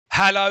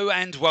Hello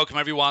and welcome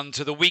everyone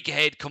to the week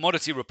ahead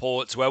commodity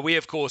reports, where we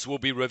of course will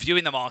be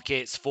reviewing the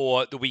markets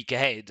for the week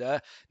ahead.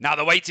 Now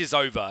the wait is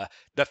over.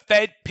 The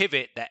Fed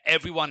pivot that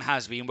everyone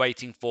has been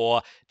waiting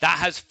for, that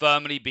has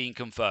firmly been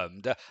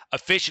confirmed,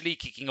 officially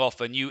kicking off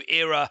a new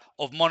era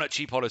of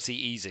monetary policy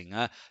easing.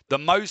 The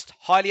most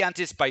highly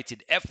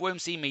anticipated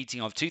FOMC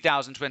meeting of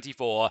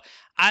 2024,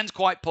 and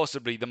quite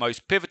possibly the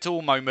most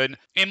pivotal moment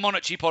in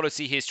monetary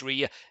policy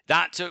history,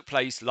 that took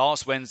place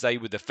last Wednesday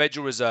with the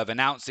Federal Reserve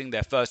announcing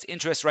their first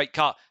interest rate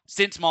cut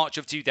since March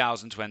of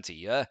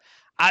 2020. At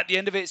the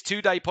end of its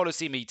two-day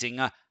policy meeting,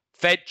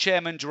 Fed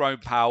Chairman Jerome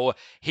Powell,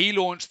 he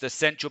launched the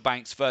central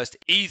bank's first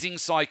easing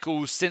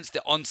cycle since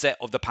the onset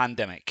of the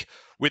pandemic,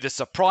 with a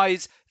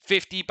surprise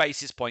 50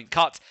 basis point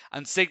cut,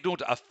 and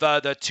signaled a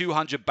further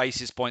 200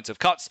 basis points of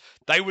cuts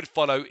they would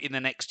follow in the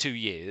next 2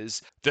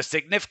 years. The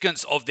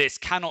significance of this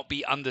cannot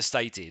be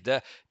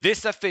understated.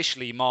 This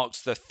officially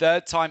marks the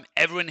third time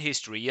ever in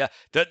history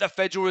that the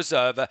Federal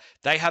Reserve,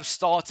 they have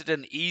started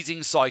an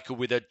easing cycle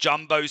with a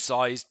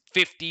jumbo-sized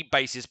 50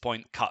 basis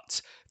point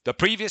cut. The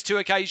previous two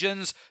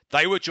occasions,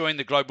 they were during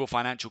the global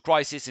financial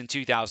crisis in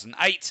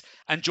 2008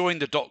 and during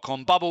the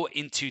dot-com bubble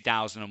in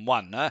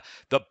 2001.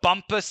 The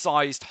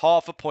bumper-sized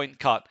half a point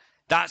cut,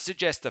 that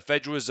suggests the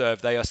Federal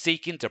Reserve, they are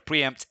seeking to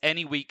preempt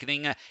any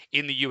weakening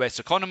in the US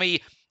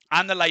economy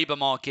and the labour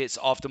markets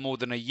after more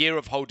than a year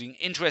of holding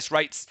interest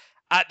rates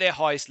at their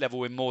highest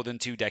level in more than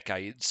 2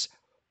 decades.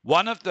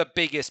 One of the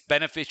biggest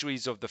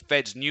beneficiaries of the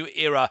Fed's new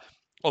era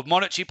of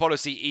monetary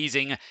policy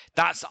easing,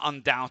 that's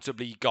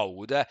undoubtedly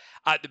gold.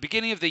 At the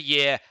beginning of the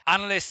year,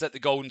 analysts at the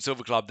Gold and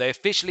Silver Club, they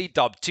officially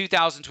dubbed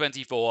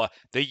 2024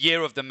 the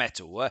year of the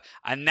metal,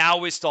 and now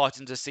we're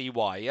starting to see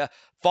why.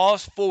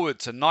 Fast forward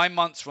to 9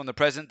 months from the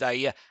present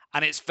day,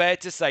 and it's fair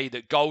to say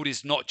that gold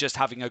is not just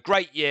having a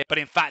great year, but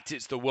in fact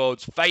it's the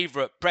world's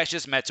favourite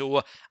precious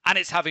metal, and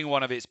it's having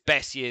one of its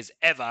best years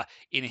ever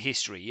in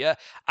history.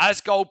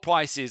 As gold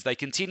prices, they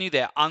continue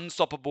their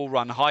unstoppable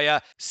run higher,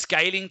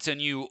 scaling to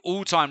new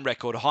all-time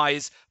record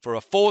highs for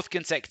a fourth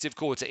consecutive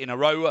quarter in a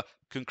row,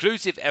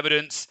 conclusive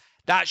evidence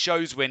that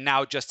shows we're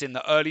now just in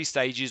the early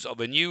stages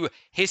of a new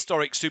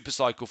historic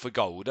supercycle for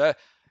gold.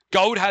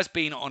 Gold has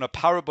been on a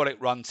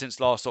parabolic run since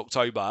last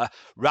October,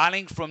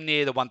 rallying from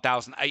near the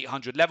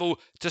 1,800 level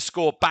to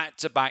score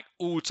back-to-back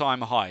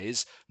all-time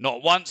highs,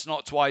 not once,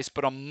 not twice,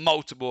 but on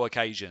multiple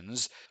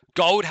occasions.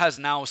 Gold has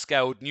now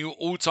scaled new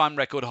all-time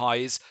record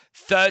highs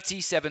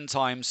 37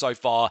 times so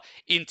far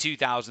in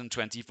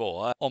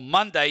 2024. On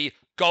Monday,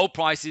 gold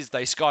prices,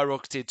 they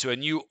skyrocketed to a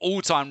new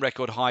all-time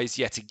record highs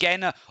yet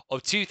again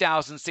of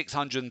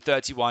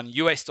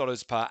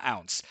 $2,631 per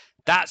ounce.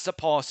 That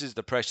surpasses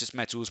the precious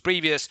metal's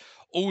previous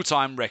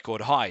all-time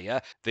record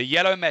high. The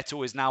yellow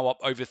metal is now up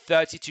over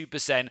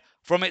 32%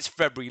 from its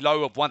February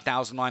low of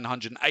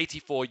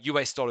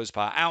 $1,984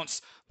 per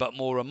ounce. But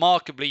more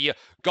remarkably,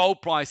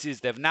 gold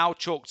prices, they've now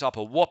chalked up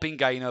a whopping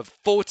gain of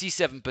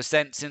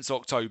 47% since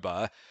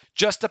October.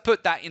 Just to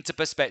put that into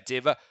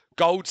perspective,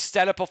 gold's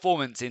stellar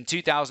performance in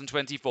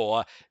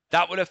 2024,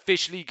 that will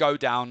officially go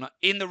down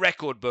in the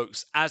record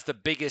books as the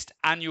biggest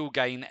annual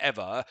gain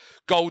ever.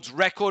 Gold's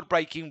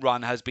record-breaking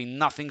run has been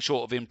nothing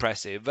short of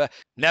impressive.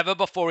 Never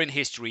before in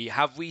history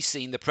have we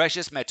seen the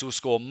precious metal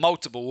score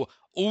multiple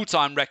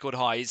all-time record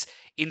highs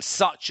in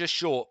such a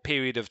short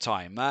period of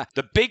time.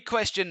 The big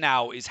question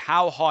now is,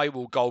 how high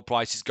will gold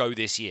prices go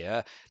this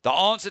year? The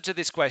answer to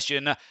this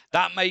question,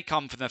 that may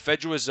come from the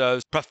Federal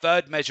Reserve's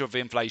preferred measure of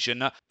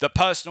inflation, the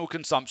Personal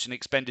Consumption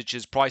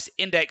Expenditures Price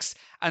Index,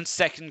 and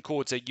second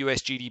quarter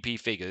US GDP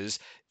figures.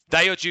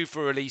 They are due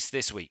for release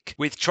this week,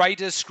 with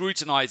traders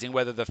scrutinising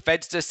whether the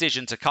Fed's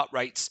decision to cut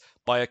rates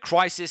by a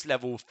crisis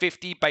level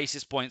 50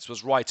 basis points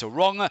was right or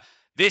wrong.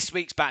 This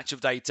week's batch of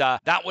data,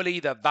 that will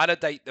either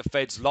validate the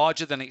Fed's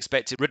larger than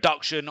expected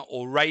reduction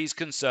or raise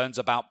concerns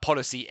about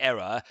policy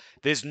error.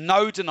 There's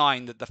no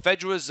denying that the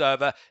Federal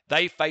Reserve,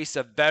 they face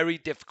a very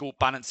difficult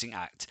balancing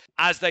act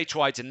as they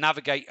try to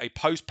navigate a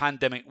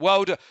post-pandemic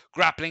world,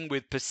 grappling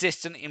with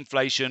persistent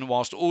inflation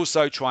whilst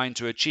also trying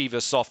to achieve a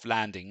soft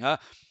landing.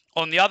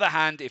 On the other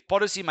hand, if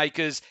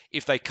policymakers,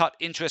 if they cut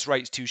interest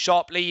rates too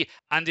sharply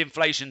and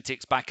inflation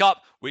ticks back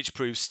up, which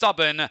proves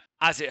stubborn,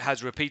 as it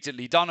has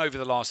repeatedly done over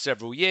the last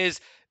several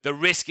years, the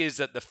risk is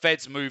that the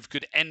Fed's move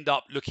could end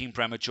up looking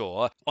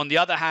premature. On the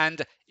other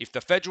hand, if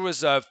the Federal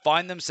Reserve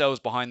find themselves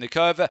behind the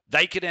curve,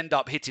 they could end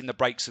up hitting the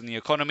brakes on the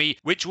economy,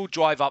 which will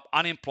drive up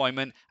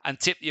unemployment and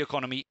tip the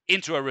economy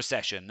into a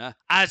recession.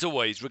 As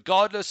always,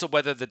 regardless of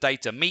whether the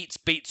data meets,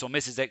 beats, or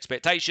misses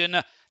expectation,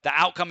 the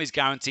outcome is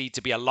guaranteed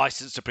to be a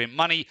license to print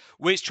money,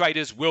 which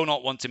traders will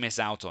not want to miss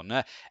out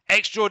on.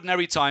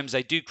 Extraordinary times,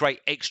 they do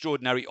create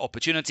extraordinary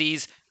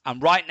opportunities.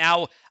 And right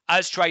now,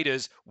 as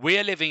traders,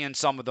 we're living in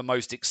some of the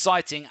most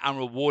exciting and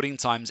rewarding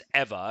times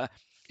ever.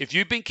 If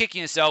you've been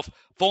kicking yourself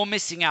for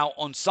missing out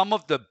on some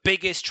of the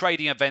biggest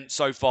trading events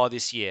so far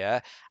this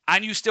year,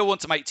 and you still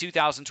want to make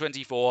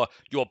 2024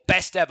 your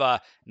best ever,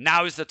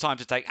 now is the time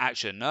to take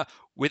action.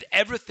 With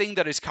everything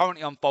that is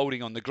currently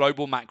unfolding on the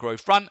global macro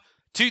front,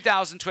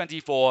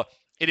 2024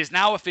 It is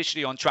now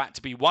officially on track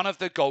to be one of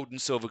the Gold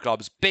and Silver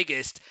Club's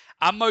biggest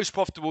and most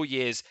profitable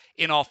years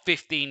in our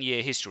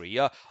 15-year history.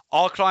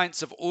 Our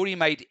clients have already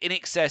made in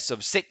excess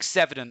of 6,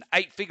 7, and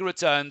 8-figure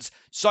returns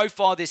so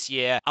far this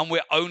year, and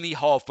we're only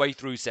halfway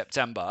through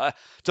September.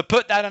 To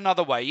put that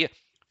another way,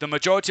 the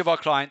majority of our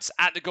clients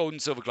at the Gold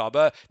and Silver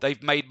Club,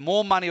 they've made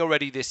more money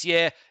already this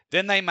year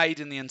than they made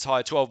in the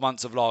entire 12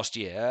 months of last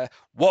year.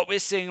 What we're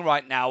seeing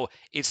right now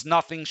is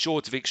nothing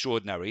short of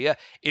extraordinary.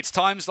 It's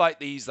times like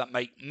these that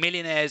make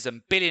millionaires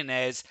and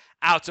billionaires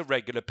out of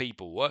regular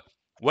people.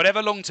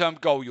 Whatever long-term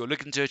goal you're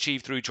looking to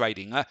achieve through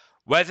trading,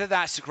 whether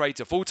that's to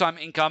create a full-time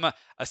income,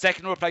 a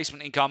second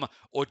replacement income,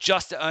 or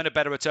just to earn a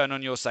better return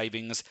on your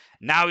savings,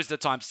 now is the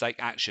time to take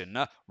action.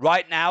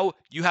 Right now,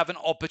 you have an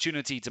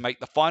opportunity to make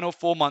the final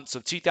 4 months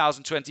of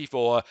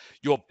 2024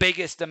 your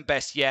biggest and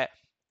best yet,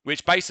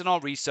 which, based on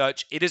our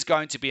research, it is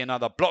going to be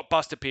another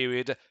blockbuster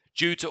period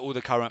due to all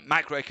the current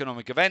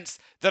macroeconomic events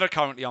that are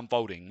currently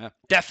unfolding.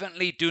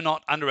 Definitely do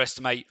not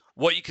underestimate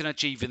what you can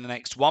achieve in the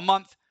next 1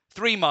 month,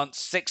 3 months,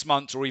 6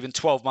 months, or even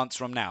 12 months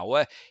from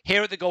now.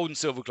 Here at the Gold and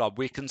Silver Club,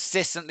 we're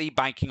consistently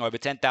banking over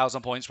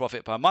 10,000 points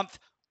profit per month,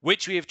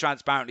 which we have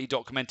transparently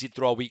documented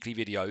through our weekly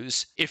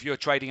videos. If you're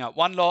trading at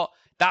one lot,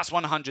 that's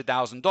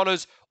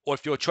 $100,000, or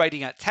if you're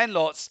trading at 10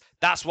 lots,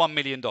 that's $1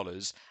 million.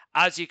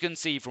 As you can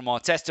see from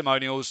our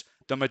testimonials,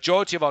 the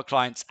majority of our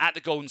clients at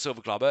the Gold and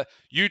Silver Club are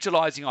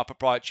utilizing our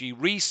proprietary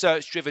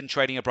research-driven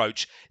trading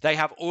approach. They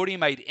have already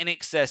made in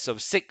excess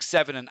of 6,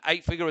 7, and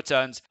 8-figure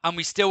returns, and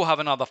we still have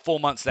another 4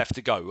 months left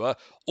to go.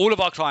 All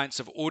of our clients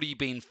have already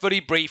been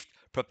fully briefed,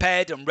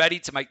 prepared, and ready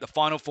to make the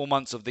final 4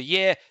 months of the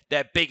year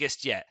their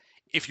biggest yet.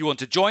 If you want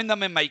to join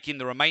them in making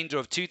the remainder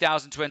of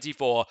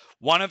 2024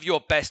 one of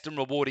your best and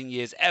rewarding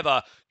years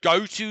ever,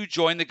 go to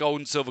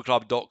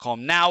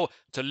jointhegoldandsilverclub.com now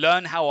to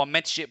learn how our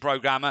mentorship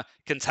program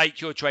can take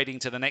your trading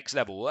to the next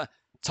level.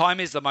 Time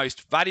is the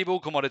most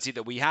valuable commodity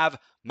that we have.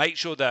 Make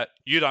sure that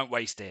you don't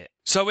waste it.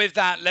 So with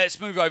that,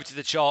 let's move over to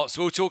the charts.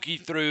 We'll talk you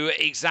through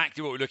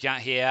exactly what we're looking at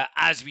here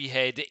as we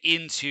head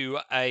into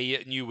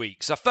a new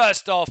week. So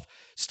first off,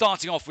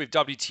 starting off with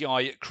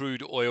WTI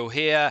crude oil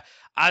here.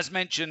 As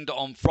mentioned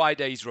on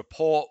Friday's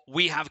report,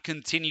 we have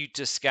continued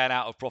to scan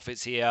out of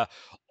profits here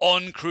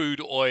on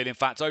crude oil. In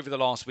fact, over the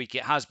last week,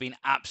 it has been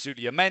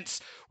absolutely immense.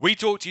 We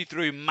talked you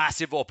through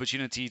massive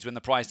opportunities when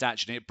the price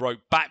action, it broke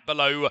back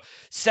below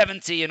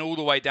 70 and all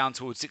the way down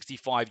towards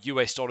 65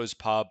 US dollars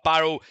per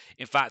barrel.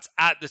 In fact,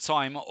 at the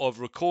time of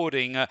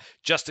recording,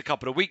 just a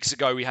couple of weeks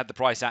ago, we had the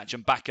price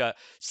action back at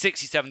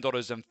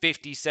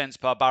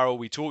 $67.50 per barrel.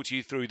 We talked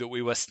you through that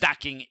we were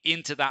stacking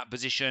into that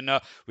position.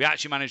 We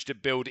actually managed to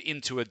build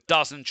into a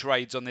dozen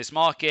trades on this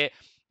market.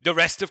 The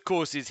rest, of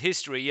course, is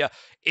history.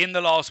 In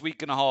the last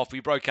week and a half, we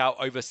broke out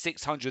over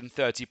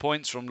 630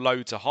 points from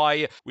low to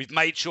high. We've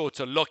made sure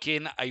to lock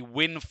in a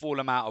windfall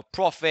amount of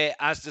profit,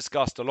 as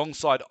discussed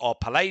alongside our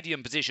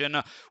Palladium position,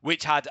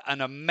 which had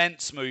an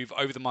immense move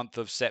over the month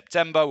of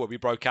September, where we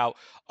broke out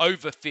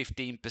over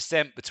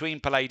 15% between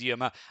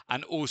Palladium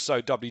and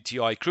also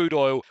WTI crude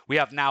oil. We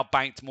have now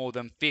banked more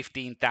than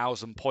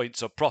 15,000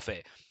 points of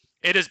profit.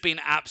 It has been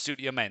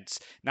absolutely immense.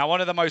 Now,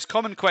 one of the most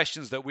common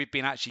questions that we've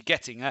been actually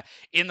getting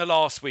in the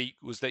last week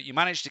was that you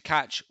managed to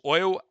catch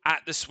oil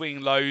at the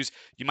swing lows,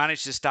 you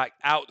managed to stack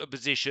out the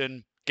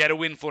position, get a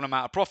windfall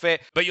amount of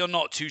profit, but you're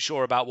not too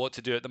sure about what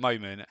to do at the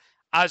moment.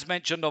 As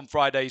mentioned on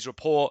Friday's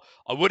report,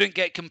 I wouldn't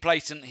get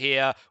complacent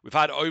here. We've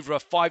had over a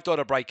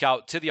 $5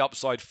 breakout to the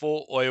upside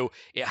for oil.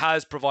 It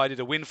has provided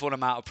a windfall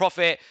amount of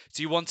profit,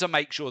 so you want to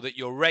make sure that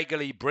you're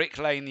regularly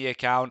bricklaying the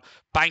account,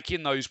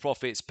 banking those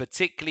profits,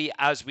 particularly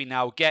as we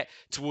now get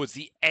towards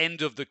the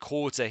end of the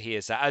quarter here.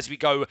 So as we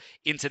go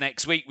into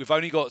next week, we've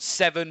only got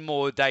 7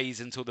 more days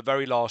until the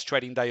very last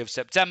trading day of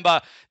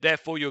September.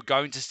 Therefore, you're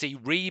going to see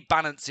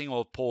rebalancing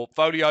of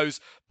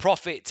portfolios,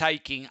 profit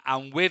taking,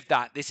 and with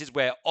that, this is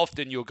where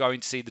often you're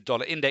going to see the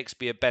dollar index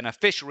be a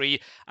beneficiary.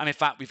 And in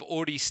fact, we've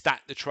already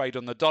stacked the trade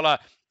on the dollar.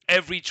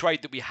 Every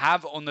trade that we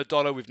have on the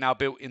dollar, we've now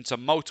built into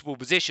multiple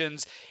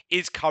positions,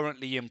 is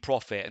currently in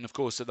profit. And of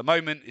course, at the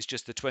moment, it's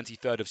just the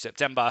 23rd of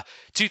September,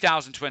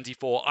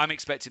 2024. I'm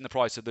expecting the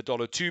price of the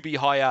dollar to be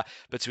higher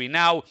between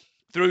now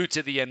through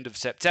to the end of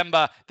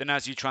September, then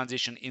as you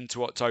transition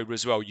into October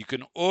as well. You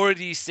can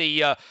already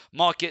see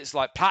markets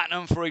like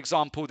platinum, for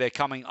example, they're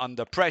coming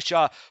under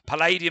pressure.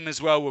 Palladium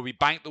as well, where we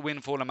banked the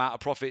windfall amount of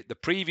profit the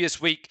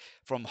previous week.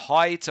 From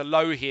high to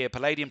low here,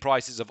 Palladium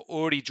prices have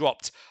already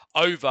dropped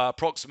over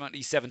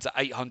approximately 700 to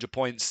 800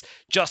 points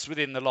just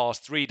within the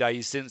last 3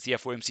 days since the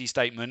FOMC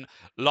statement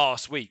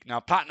last week. Now,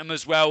 platinum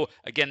as well,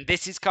 again,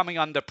 this is coming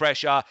under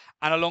pressure.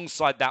 And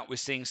alongside that, we're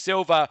seeing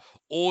silver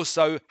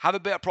also have a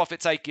bit of profit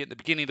taking at the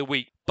beginning of the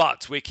week.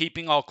 But we're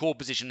keeping our core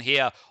position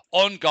here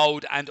on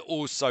gold and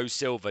also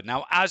silver.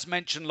 Now, as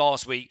mentioned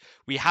last week,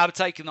 we have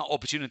taken the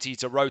opportunity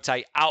to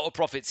rotate out of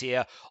profits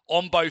here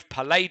on both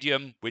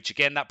Palladium, which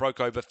again, that broke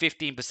over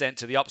 15%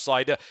 to the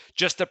upside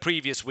just the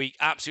previous week.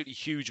 Absolutely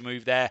huge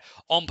move there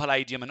on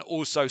Palladium, and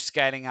also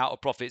scaling out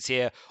of profits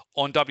here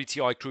on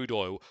WTI crude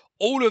oil.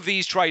 All of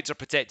these trades are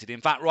protected.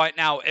 In fact, right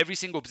now, every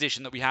single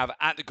position that we have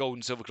at the Gold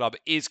and Silver Club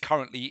is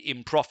currently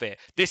in profit.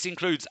 This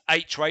includes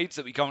 8 trades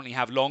that we currently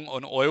have long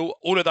on oil.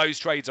 All of those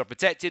trades are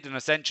protected, and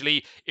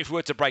essentially, if we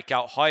were to break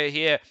out higher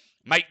here,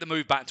 make the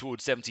move back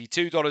towards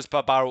 $72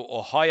 per barrel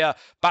or higher,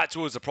 back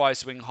towards the price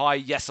swing high.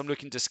 Yes, I'm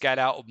looking to scale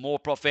out of more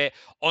profit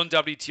on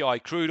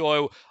WTI crude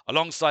oil.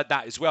 Alongside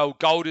that as well,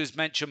 gold, as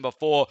mentioned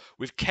before,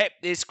 we've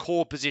kept this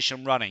core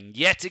position running.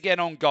 Yet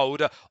again on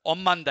gold,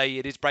 on Monday,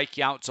 it is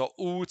breaking out to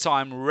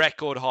all-time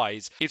record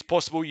highs. It's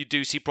possible you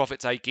do see profit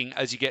taking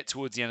as you get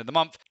towards the end of the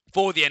month.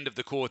 For the end of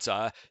the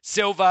quarter.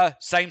 Silver,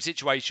 same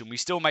situation. We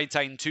still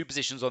maintain 2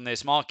 positions on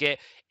this market.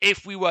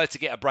 If we were to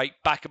get a break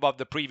back above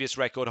the previous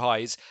record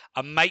highs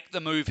and make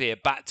the move here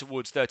back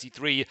towards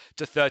 33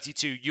 to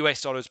 32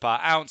 US dollars per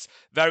ounce,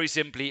 very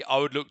simply, I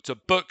would look to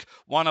book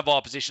one of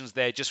our positions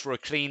there just for a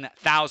clean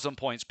 1,000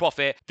 points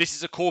profit. This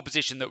is a core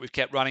position that we've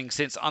kept running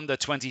since under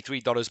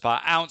 $23 per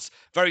ounce.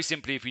 Very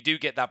simply, if we do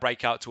get that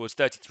breakout towards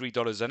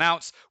 $33 an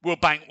ounce, we'll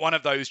bank one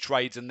of those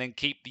trades and then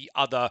keep the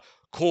other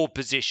core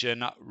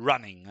position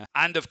running.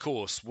 And of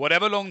course,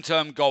 whatever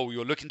long-term goal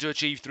you're looking to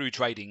achieve through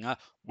trading,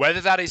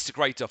 whether that is to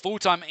create a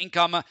full-time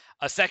income,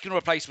 a second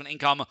replacement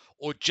income,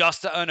 or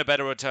just to earn a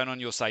better return on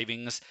your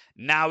savings,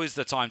 now is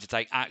the time to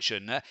take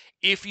action.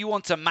 If you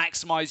want to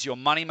maximize your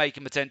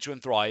money-making potential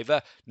and thrive,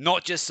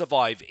 not just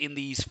survive in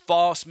these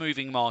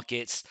fast-moving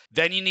markets,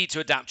 then you need to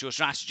adapt your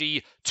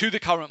strategy to the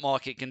current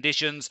market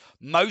conditions.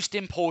 Most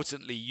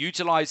importantly,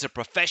 utilize a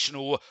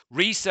professional,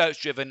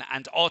 research-driven,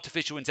 and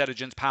artificial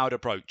intelligence-powered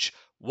approach.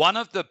 One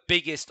of the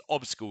biggest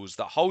obstacles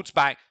that holds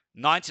back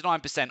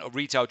 99% of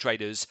retail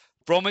traders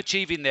from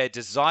achieving their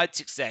desired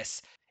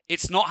success,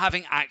 it's not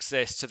having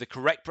access to the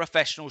correct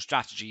professional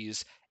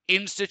strategies,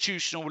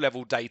 institutional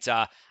level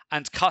data,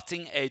 and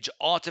cutting-edge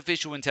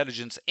artificial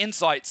intelligence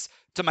insights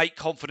to make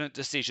confident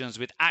decisions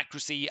with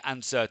accuracy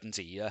and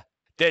certainty.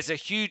 There's a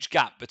huge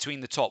gap between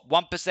the top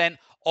 1%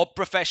 of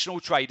professional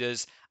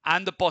traders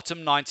and the bottom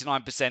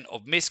 99%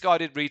 of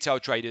misguided retail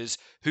traders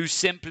who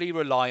simply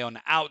rely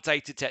on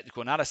outdated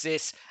technical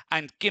analysis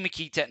and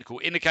gimmicky technical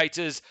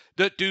indicators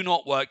that do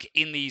not work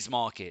in these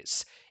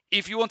markets.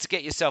 If you want to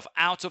get yourself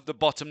out of the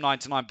bottom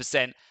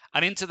 99%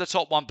 and into the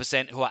top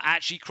 1% who are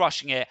actually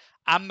crushing it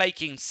and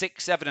making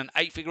 6, 7, and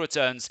 8-figure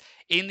returns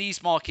in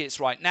these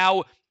markets right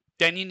now,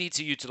 then you need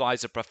to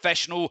utilize a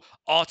professional,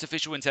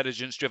 artificial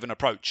intelligence-driven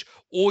approach,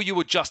 or you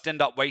will just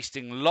end up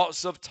wasting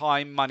lots of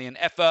time, money, and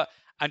effort,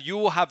 and you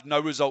will have no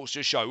results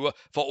to show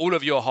for all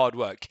of your hard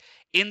work.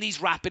 In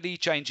these rapidly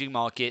changing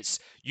markets,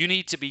 you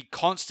need to be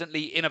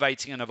constantly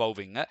innovating and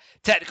evolving.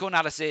 Technical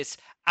analysis,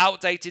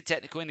 outdated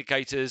technical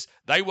indicators,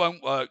 they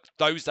won't work.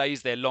 Those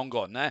days, they're long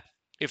gone.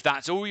 If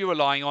that's all you're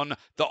relying on,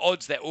 the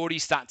odds, they're already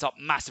stacked up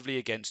massively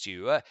against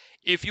you.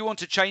 If you want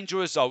to change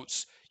your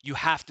results, you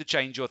have to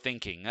change your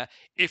thinking.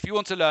 If you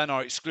want to learn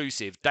our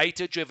exclusive,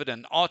 data-driven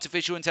and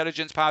artificial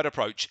intelligence-powered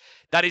approach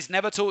that is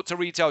never taught to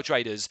retail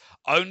traders,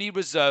 only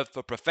reserved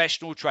for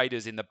professional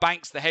traders in the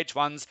banks, the hedge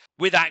funds,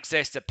 with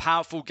access to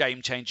powerful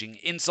game-changing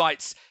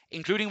insights,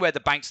 including where the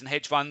banks and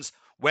hedge funds,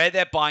 where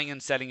they're buying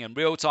and selling in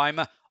real time,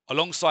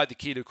 alongside the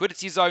key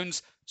liquidity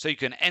zones, so you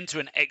can enter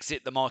and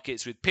exit the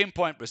markets with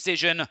pinpoint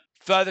precision.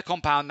 Further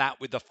compound that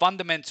with the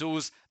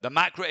fundamentals, the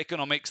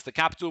macroeconomics, the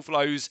capital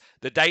flows,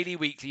 the daily,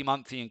 weekly,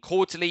 monthly, and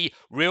quarterly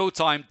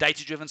real-time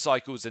data-driven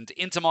cycles and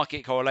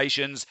intermarket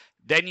correlations,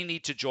 then you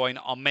need to join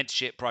our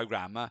mentorship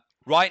program.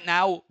 Right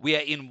now, we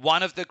are in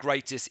one of the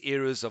greatest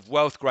eras of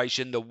wealth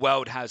creation the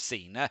world has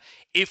seen.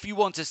 If you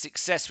want to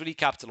successfully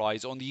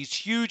capitalize on these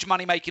huge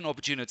money-making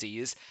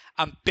opportunities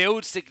and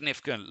build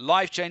significant,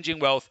 life-changing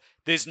wealth,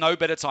 there's no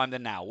better time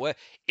than now.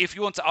 If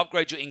you want to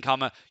upgrade your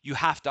income, you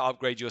have to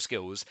upgrade your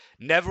skills.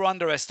 Never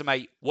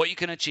underestimate what you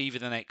can achieve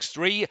in the next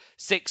 3,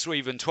 6, or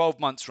even 12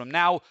 months from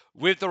now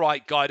with the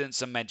right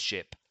guidance and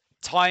mentorship.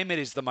 Time, it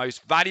is the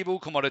most valuable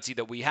commodity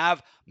that we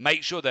have.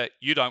 Make sure that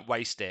you don't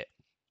waste it.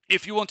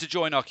 If you want to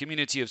join our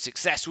community of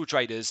successful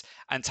traders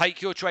and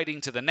take your trading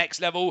to the next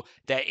level,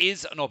 there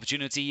is an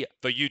opportunity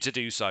for you to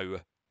do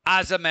so.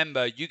 As a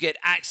member, you get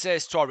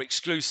access to our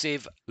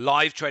exclusive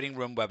live trading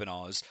room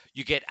webinars.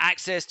 You get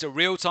access to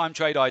real-time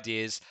trade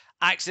ideas,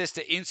 access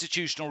to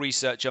institutional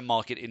research and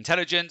market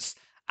intelligence,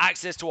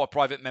 access to our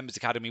private Members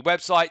Academy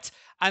website,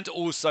 and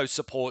also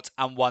support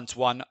and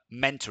one-to-one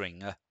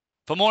mentoring.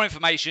 For more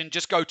information,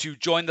 just go to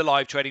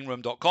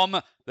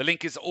jointhelivetradingroom.com. The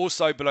link is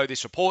also below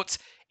this report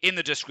in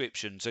the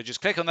description. So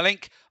just click on the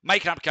link,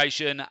 make an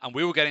application, and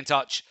we will get in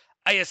touch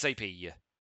ASAP.